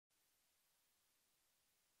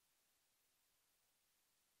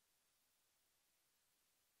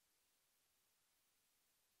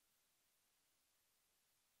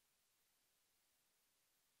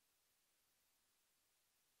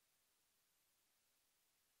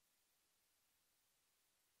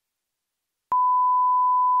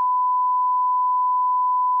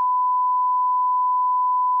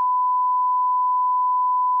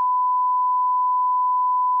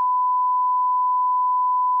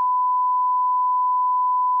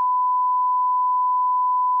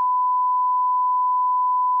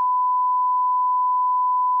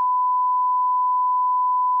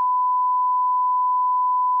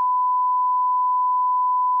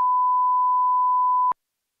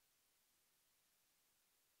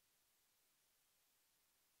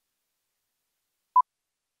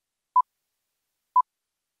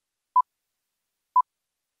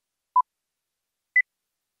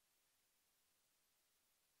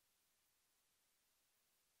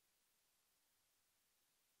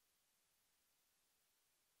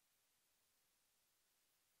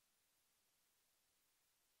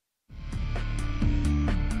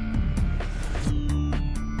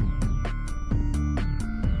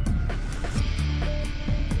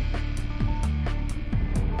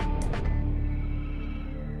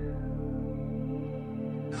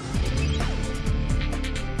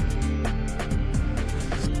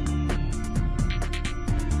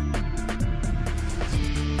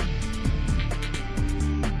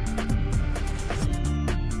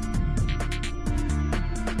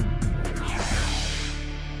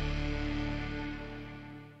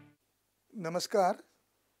Namaskar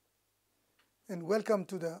and welcome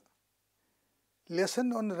to the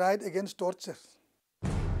lesson on right against torture.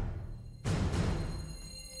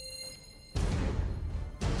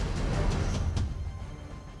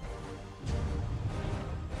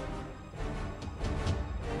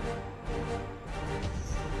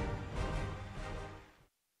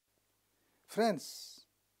 Friends,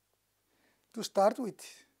 to start with,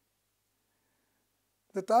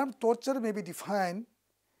 the term torture may be defined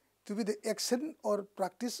to be the action or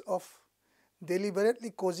practice of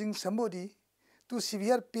deliberately causing somebody to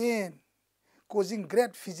severe pain, causing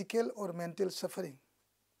great physical or mental suffering.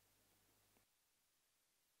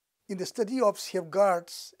 In the study of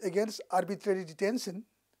safeguards against arbitrary detention,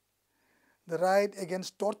 the right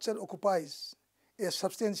against torture occupies a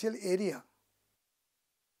substantial area.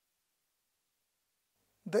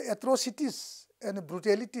 The atrocities and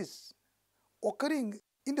brutalities occurring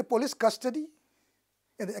in the police custody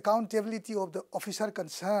and the accountability of the officer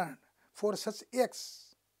concerned for such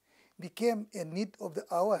acts became a need of the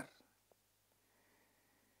hour.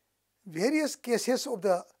 Various cases of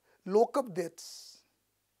the lock-up deaths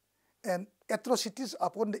and atrocities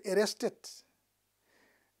upon the arrested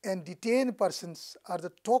and detained persons are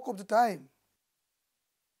the talk of the time.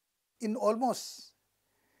 In almost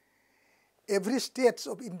every state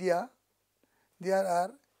of India, there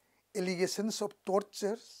are allegations of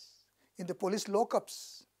tortures in the police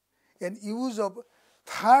lockups and use of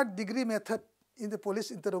third-degree method in the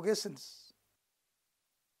police interrogations.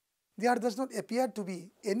 There does not appear to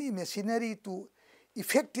be any machinery to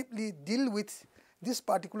effectively deal with this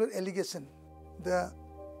particular allegation. The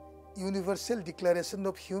Universal Declaration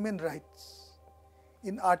of Human Rights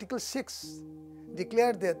in Article 6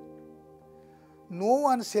 declared that no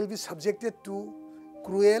one shall be subjected to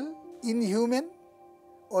cruel, inhuman,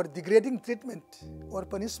 or degrading treatment or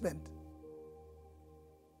punishment.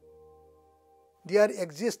 There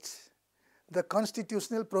exists the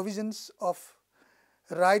constitutional provisions of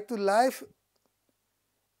right to life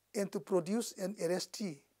and to produce an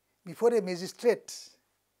arrestee before a magistrate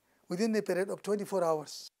within a period of 24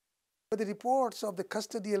 hours. But the reports of the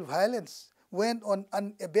custodial violence went on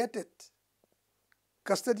unabated.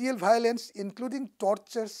 Custodial violence, including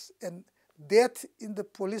tortures and death in the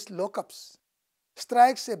police lockups,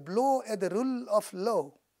 strikes a blow at the rule of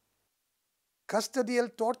law.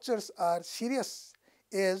 Custodial tortures are serious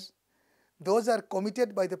as those are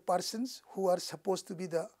committed by the persons who are supposed to be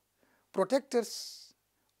the protectors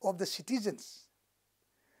of the citizens.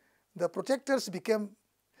 The protectors become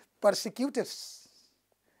persecutors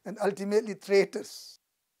and ultimately traitors.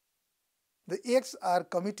 The acts are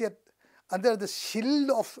committed under the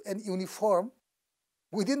shield of an uniform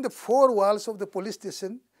within the four walls of the police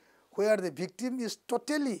station, where the victim is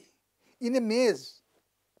totally in a maze.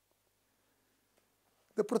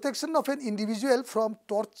 The protection of an individual from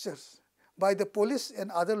torture by the police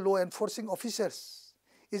and other law enforcing officers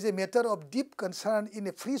is a matter of deep concern in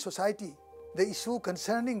a free society. The issue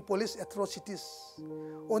concerning police atrocities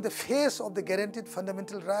on the face of the guaranteed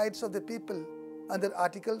fundamental rights of the people under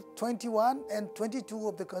Article 21 and 22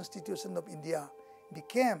 of the Constitution of India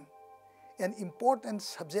became an important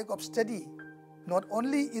subject of study, not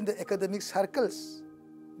only in the academic circles,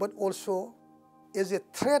 but also as a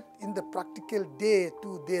threat in the practical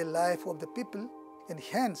day-to-day life of the people, and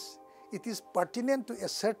hence it is pertinent to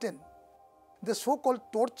ascertain the so-called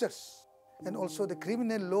tortures and also the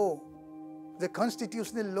criminal law, the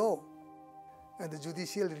constitutional law, and the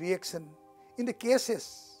judicial reaction in the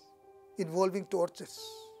cases involving tortures.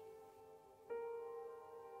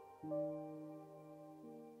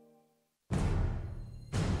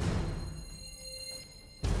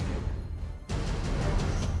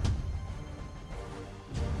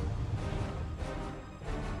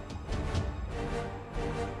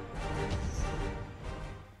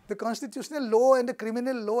 The constitutional law and the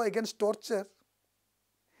criminal law against torture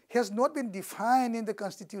has not been defined in the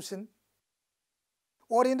Constitution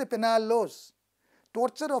or in the penal laws.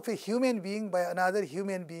 Torture of a human being by another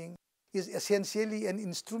human being is essentially an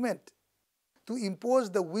instrument to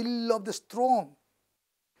impose the will of the strong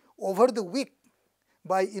over the weak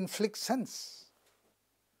by inflictions.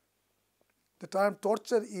 The term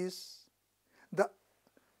torture is the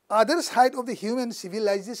other side of the human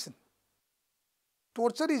civilization.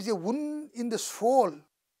 Torture is a wound in the soul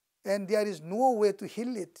and there is no way to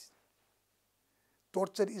heal it.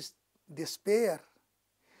 Torture is despair,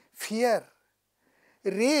 fear,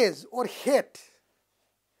 rage or hate.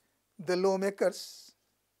 The lawmakers,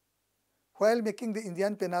 while making the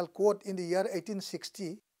Indian Penal Code in the year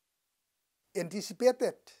 1860,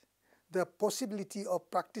 anticipated the possibility of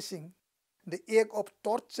practicing the act of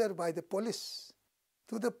torture by the police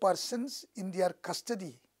to the persons in their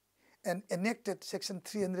custody and enacted Section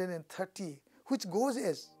 330, which goes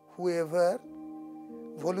as, whoever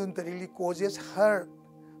voluntarily causes hurt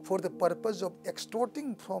for the purpose of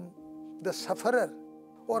extorting from the sufferer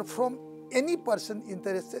or from any person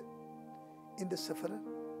interested in the sufferer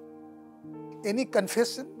any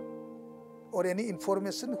confession or any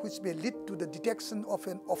information which may lead to the detection of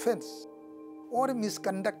an offense or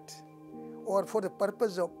misconduct, or for the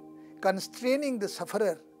purpose of constraining the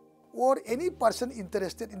sufferer or any person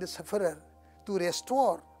interested in the sufferer to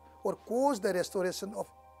restore or cause the restoration of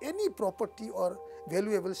any property or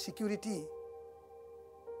valuable security,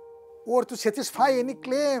 or to satisfy any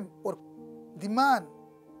claim or demand,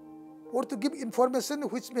 or to give information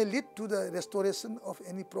which may lead to the restoration of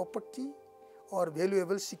any property or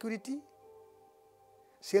valuable security,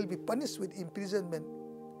 shall be punished with imprisonment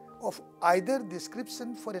of either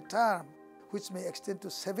description for a term which may extend to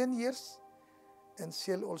 7 years, and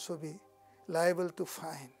shall also be liable to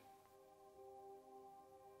fine.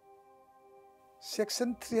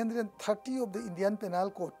 Section 330 of the Indian Penal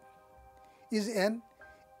Code is an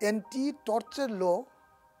anti-torture law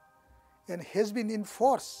and has been in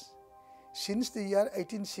force since the year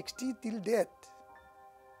 1860 till date.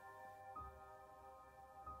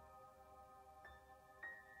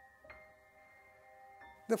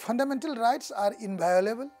 The fundamental rights are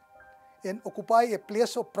inviolable and occupy a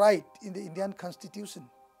place of pride in the Indian Constitution.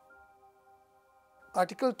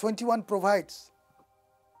 Article 21 provides,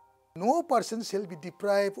 no person shall be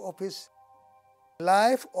deprived of his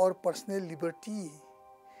life or personal liberty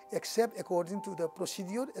except according to the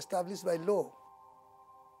procedure established by law.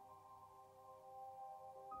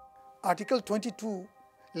 Article 22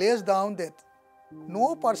 lays down that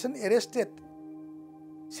no person arrested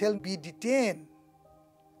shall be detained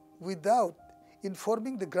without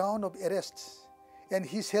informing the ground of arrest, and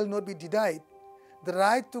he shall not be denied the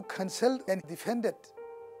right to consult and defended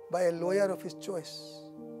by a lawyer of his choice.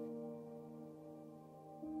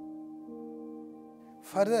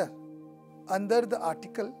 Further, under the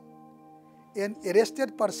article, an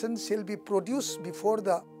arrested person shall be produced before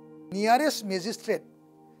the nearest magistrate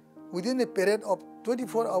within a period of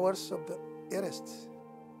 24 hours of the arrest.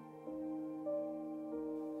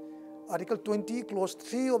 Article 20, Clause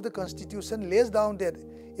 3 of the Constitution lays down that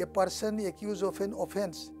a person accused of an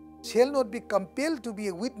offense shall not be compelled to be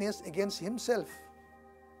a witness against himself.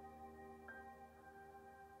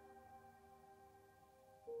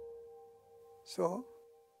 So,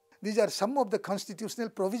 these are some of the constitutional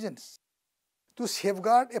provisions to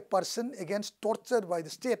safeguard a person against torture by the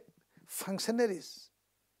state functionaries.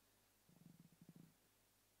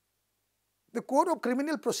 The Code of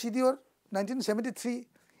Criminal Procedure 1973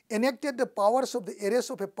 enacted the powers of the arrest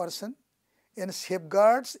of a person and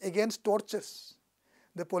safeguards against tortures.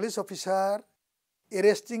 The police officer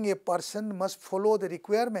arresting a person must follow the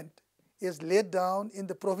requirement as laid down in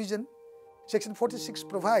the provision. Section 46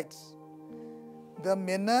 provides the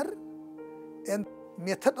manner and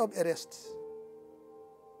method of arrest.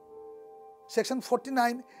 Section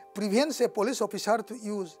 49 prevents a police officer to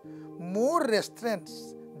use more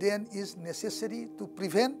restraints than is necessary to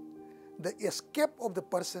prevent the escape of the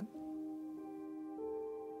person.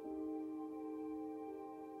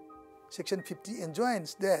 Section 50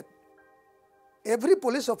 enjoins that every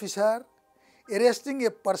police officer arresting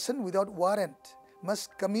a person without warrant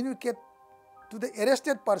must communicate to the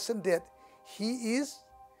arrested person that he is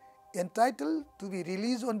entitled to be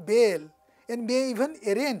released on bail and may even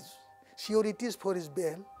arrange sureties for his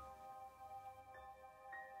bail.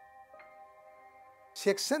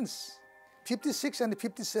 Sections 56 and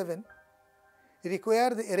 57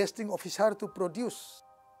 require the arresting officer to produce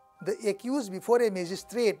the accused before a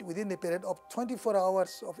magistrate within a period of 24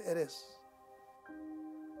 hours of arrest.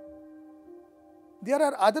 There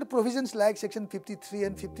are other provisions like Section 53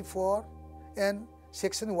 and 54 and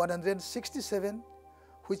Section 167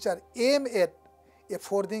 which are aimed at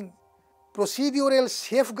affording procedural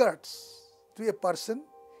safeguards to a person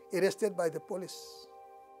arrested by the police.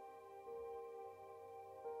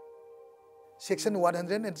 Section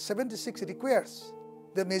 176 requires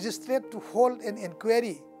the magistrate to hold an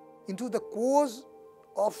inquiry into the cause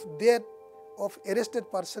of death of arrested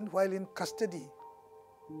person while in custody.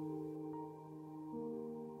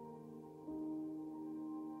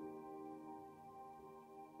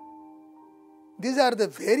 These are the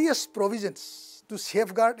various provisions to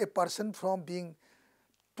safeguard a person from being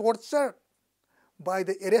tortured by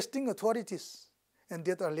the arresting authorities, and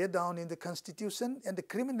that are laid down in the Constitution and the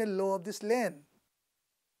criminal law of this land.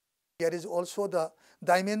 There is also the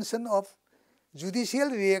dimension of judicial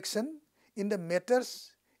reaction in the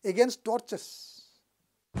matters against tortures.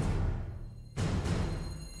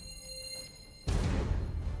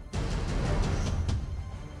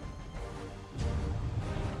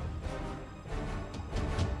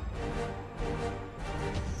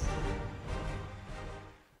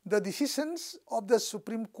 The decisions of the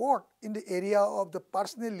Supreme Court in the area of the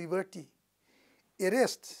personal liberty,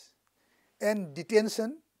 arrest and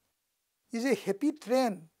detention is a happy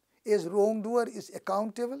trend as wrongdoer is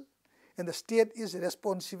accountable and the state is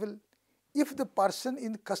responsible if the person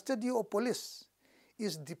in custody of police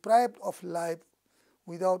is deprived of life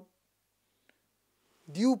without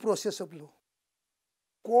due process of law.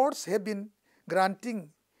 Courts have been granting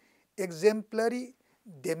exemplary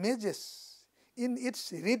damages in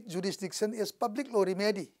its writ jurisdiction as public law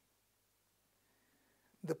remedy.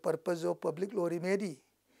 The purpose of public law remedy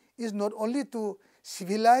is not only to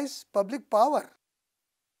civilize public power,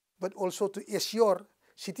 but also to assure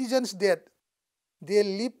citizens that they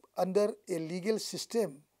live under a legal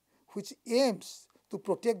system which aims to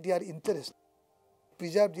protect their interests,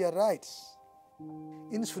 preserve their rights.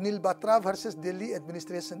 In Sunil Batra versus Delhi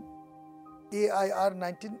Administration, AIR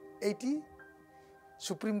 1980,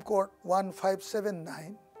 Supreme Court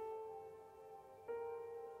 1579,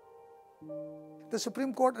 the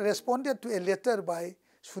Supreme Court responded to a letter by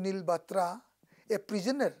Sunil Batra, a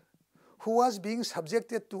prisoner who was being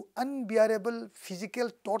subjected to unbearable physical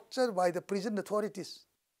torture by the prison authorities.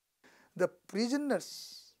 The prisoner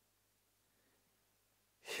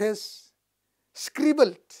has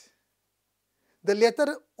scribbled the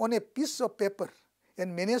letter on a piece of paper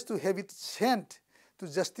and managed to have it sent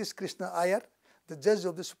to Justice Krishna Iyer, the judge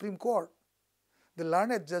of the Supreme Court. The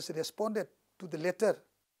learned judge responded to the letter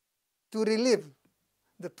to relieve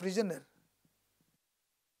the prisoner.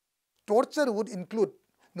 Torture would include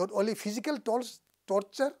not only physical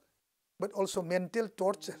torture, but also mental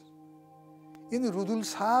torture. In Rudul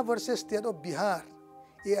Shah versus State of Bihar,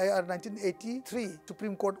 AIR 1983,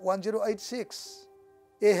 Supreme Court 1086,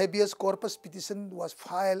 a habeas corpus petition was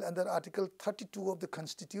filed under Article 32 of the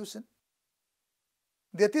Constitution.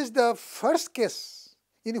 That is the first case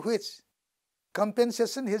in which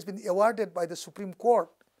compensation has been awarded by the Supreme Court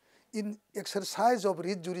in exercise of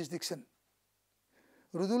writ jurisdiction.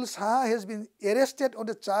 Rudul Shah has been arrested on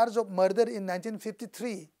the charge of murder in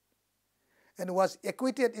 1953 and was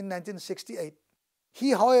acquitted in 1968.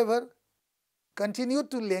 He, however,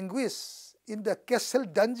 continued to languish in the castle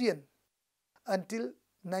dungeon until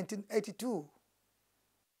 1982.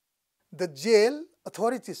 The jail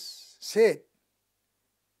authorities said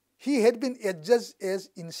he had been adjudged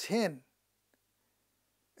as insane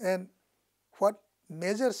and what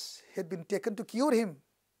measures had been taken to cure him.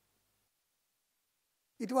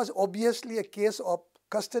 It was obviously a case of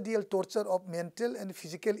custodial torture of mental and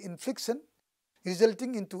physical infliction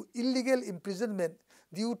resulting into illegal imprisonment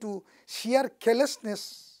due to sheer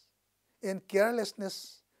carelessness and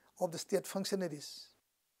carelessness of the state functionaries.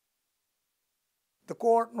 The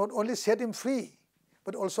court not only set him free,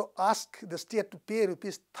 but also asked the state to pay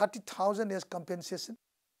rupees 30,000 as compensation,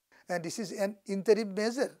 and this is an interim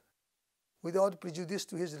measure without prejudice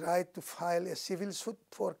to his right to file a civil suit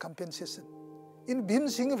for compensation. In Bhim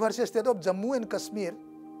Singh versus State of Jammu and Kashmir,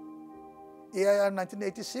 AIR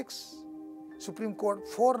 1986, Supreme Court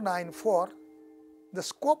 494, the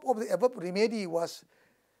scope of the above remedy was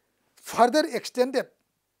further extended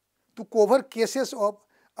to cover cases of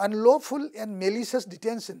unlawful and malicious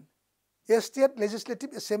detention. A state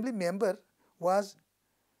legislative assembly member was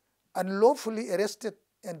unlawfully arrested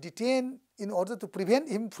and detained in order to prevent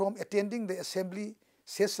him from attending the assembly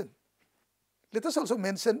session. Let us also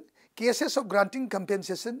mention cases of granting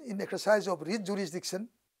compensation in exercise of writ jurisdiction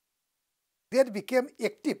that became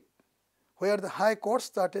active, where the High Court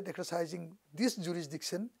started exercising this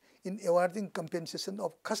jurisdiction in awarding compensation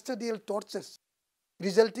of custodial tortures,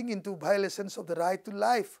 resulting into violations of the right to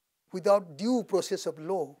life without due process of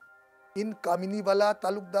law. In Kaminibala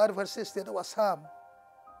Talukdar versus State of Assam,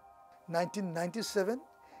 1997,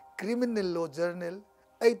 Criminal Law Journal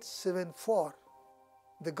 874,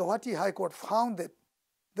 the Guwahati High Court found that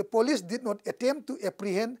the police did not attempt to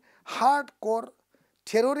apprehend hardcore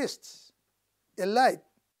terrorists alive,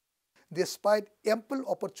 despite ample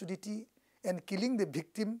opportunity and killing the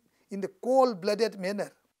victim in the cold-blooded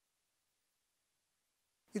manner.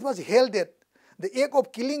 It was held that the act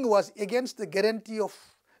of killing was against the guarantee of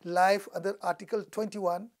life under Article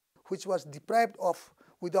 21, which was deprived of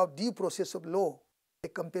without due process of law. A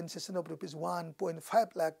compensation of rupees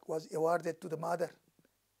 1.5 lakh was awarded to the mother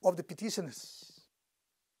of the petitioners.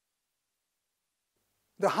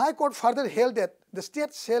 The High Court further held that the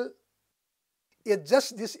state shall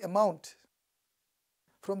adjust this amount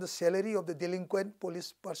from the salary of the delinquent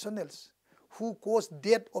police personnel who caused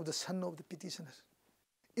death of the son of the petitioner.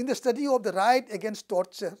 In the study of the right against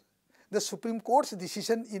torture, the Supreme Court's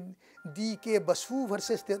decision in D.K. Basu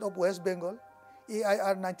versus State of West Bengal,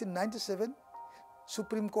 AIR 1997,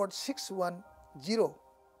 Supreme Court 610,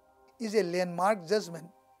 is a landmark judgment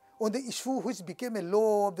on the issue which became a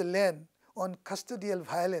law of the land on custodial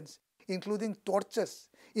violence, including tortures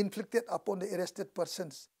inflicted upon the arrested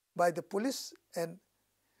persons by the police and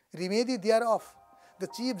remedy thereof. The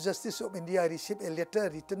Chief Justice of India received a letter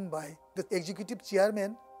written by the Executive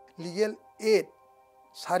Chairman, Legal Aid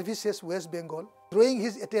Services, West Bengal, drawing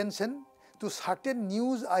his attention to certain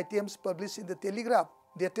news items published in the Telegraph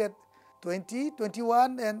dated 20,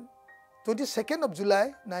 21 and 22nd of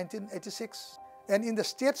July 1986, and in the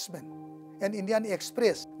Statesman and Indian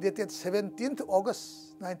Express dated 17th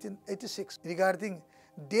August 1986 regarding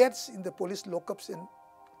deaths in the police lockups and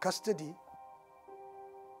custody.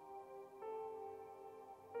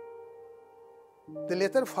 The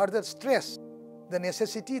letter further stressed the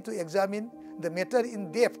necessity to examine the matter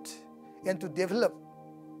in depth and to develop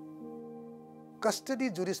custody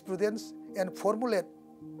jurisprudence and formulate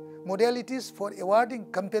modalities for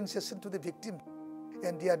awarding compensation to the victim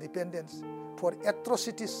and their dependents for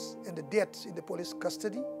atrocities and the deaths in the police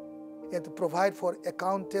custody, and to provide for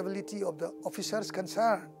accountability of the officers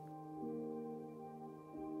concerned.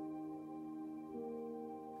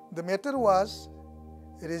 The matter was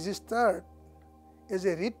registered as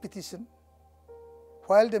a writ petition.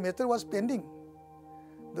 While the matter was pending,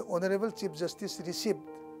 the Honorable Chief Justice received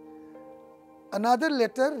another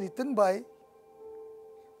letter written by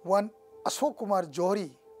one Ashok Kumar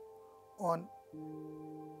Johri on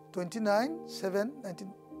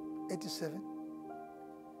 29/7/1987,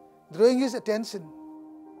 drawing his attention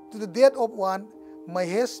to the death of one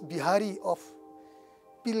Mahesh Bihari of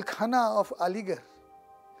Pilkhana of Aligarh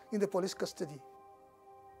in the police custody.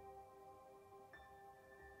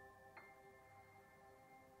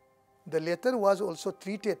 The letter was also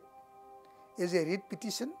treated as a writ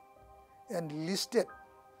petition and listed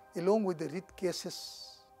along with the writ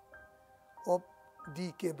cases of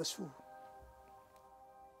D.K. Basu.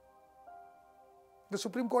 The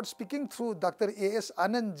Supreme Court, speaking through Dr. A.S.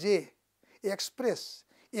 Anand J., expressed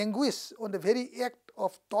anguish on the very act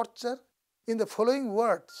of torture in the following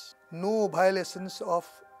words: "No violations of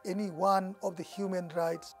any one of the human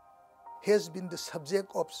rights has been the subject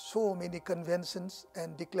of so many conventions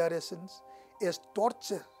and declarations as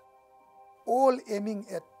torture, all aiming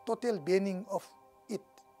at total banning of it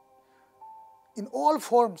in all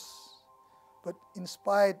forms. But in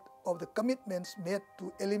spite of the commitments made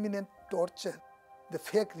to eliminate torture, the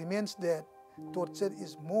fact remains that torture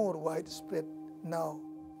is more widespread now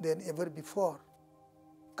than ever before.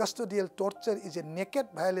 Custodial torture is a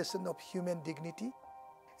naked violation of human dignity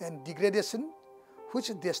and degradation,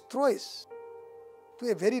 which destroys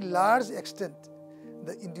to a very large extent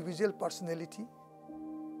the individual personality.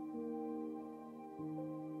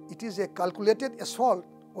 It is a calculated assault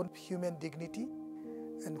on human dignity,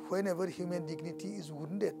 and whenever human dignity is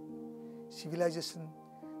wounded, civilization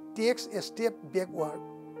takes a step backward.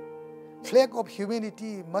 Flag of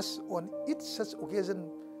humanity must on each such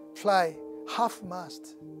occasion fly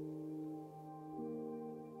half-mast."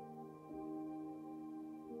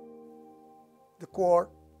 The court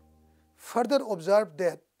further observed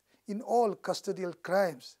that in all custodial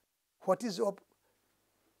crimes, what is of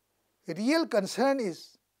real concern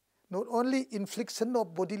is not only infliction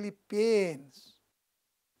of bodily pains,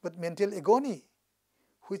 but mental agony,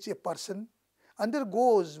 which a person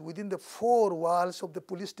undergoes within the four walls of the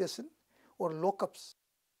police station or lockups,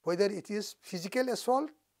 whether it is physical assault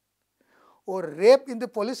or rape in the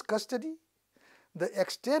police custody. The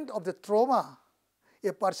extent of the trauma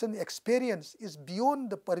a person experiences is beyond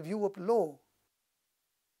the purview of law.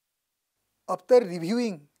 After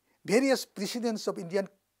reviewing various precedents of Indian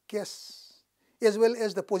case, as well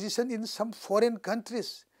as the position in some foreign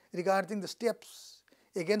countries regarding the steps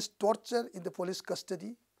against torture in the police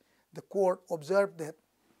custody, the court observed that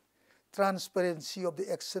transparency of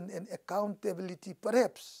the action and accountability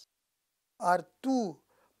perhaps are two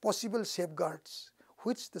possible safeguards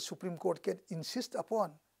which the Supreme Court can insist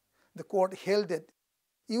upon. The court held that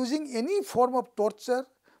using any form of torture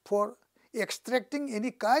for extracting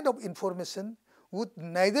any kind of information would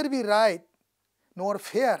neither be right nor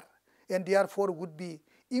fair, and therefore would be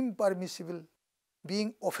impermissible,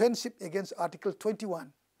 being offensive against Article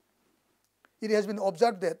 21. It has been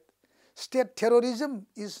observed that state terrorism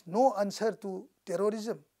is no answer to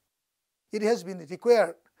terrorism. It has been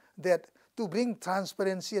required that to bring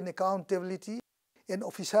transparency and accountability, an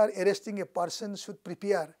officer arresting a person should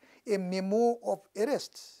prepare a memo of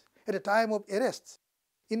arrest at the time of arrest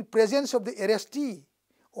in presence of the arrestee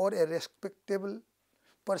or a respectable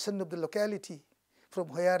person of the locality from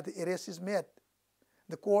where the arrest is made.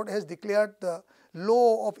 The court has declared the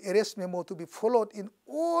law of arrest memo to be followed in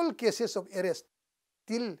all cases of arrest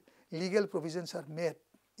till legal provisions are made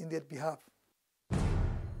in their behalf.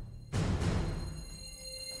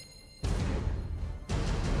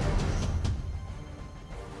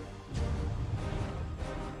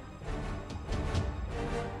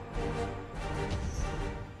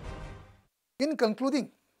 In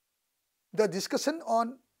concluding the discussion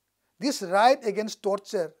on this right against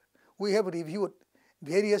torture, we have reviewed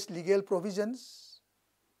various legal provisions,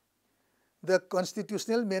 the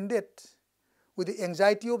constitutional mandate with the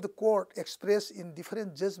anxiety of the court expressed in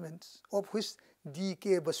different judgments, of which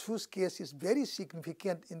D.K. Basu's case is very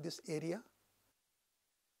significant in this area.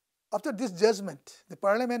 After this judgment, the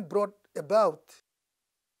Parliament brought about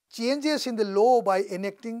changes in the law by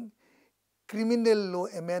enacting Criminal Law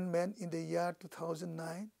Amendment in the year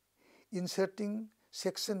 2009, inserting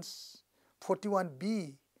sections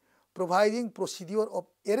 41B, providing procedure of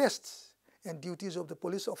arrests and duties of the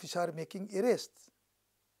police officer making arrests.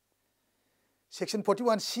 Section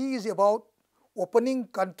 41C is about opening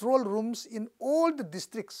control rooms in all the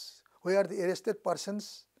districts where the arrested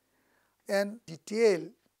persons and detail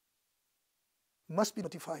must be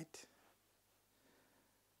notified.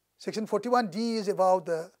 Section 41D is about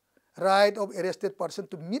the right of arrested person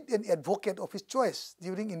to meet an advocate of his choice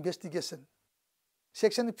during investigation.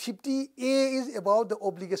 Section 50A is about the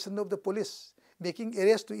obligation of the police making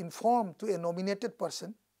arrest to inform to a nominated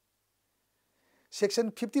person.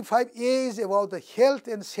 Section 55A is about the health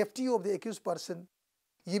and safety of the accused person,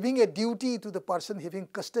 giving a duty to the person having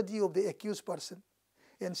custody of the accused person.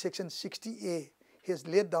 And Section 60A has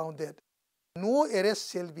laid down that no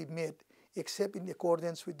arrest shall be made except in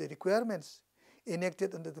accordance with the requirements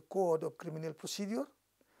enacted under the Code of Criminal Procedure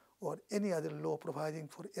or any other law providing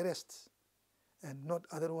for arrests, and not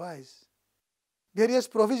otherwise. Various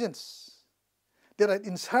provisions that are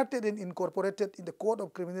inserted and incorporated in the Code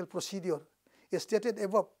of Criminal Procedure as stated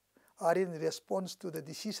above are in response to the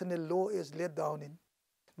decisional law as laid down in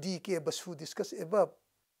D.K. Basu discussed above,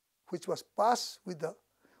 which was passed with the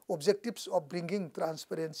objectives of bringing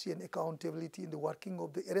transparency and accountability in the working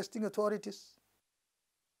of the arresting authorities,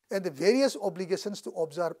 and the various obligations to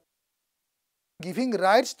observe, giving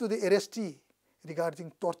rights to the arrestee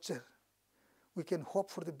regarding torture. We can hope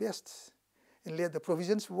for the best and let the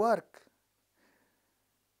provisions work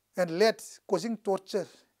and let causing torture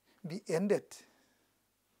be ended.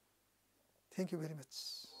 Thank you very much.